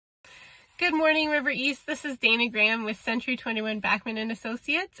Good morning, River East. This is Dana Graham with Century 21 Bachman and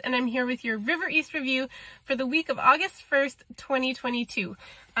Associates, and I'm here with your River East review for the week of August 1st, 2022.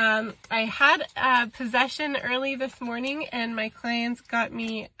 I had possession early this morning, and my clients got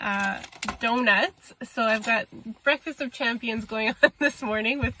me donuts. So I've got breakfast of champions going on this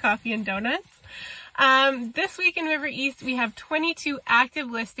morning with coffee and donuts. This week in River East, we have 22 active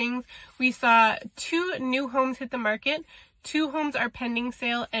listings. We saw 2 new homes hit the market. 2 homes are pending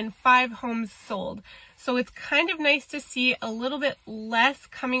sale and 5 homes sold. So it's kind of nice to see a little bit less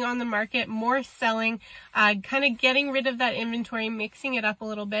coming on the market, more selling, kind of getting rid of that inventory, mixing it up a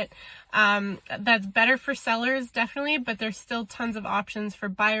little bit. That's better for sellers, definitely, but there's still tons of options for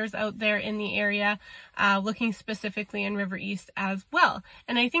buyers out there in the area, looking specifically in River East as well.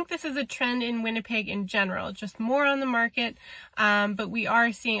 And I think this is a trend in Winnipeg in general, just more on the market, but we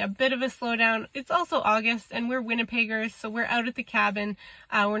are seeing a bit of a slowdown. It's also August, and we're Winnipeggers, so we're out at the cabin.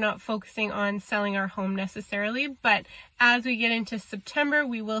 We're not focusing on selling our home necessarily, but as we get into September,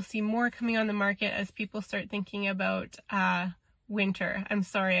 we will see more coming on the market as people start thinking about winter. I'm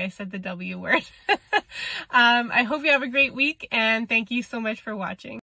sorry, I said the W word. I hope you have a great week, and thank you so much for watching.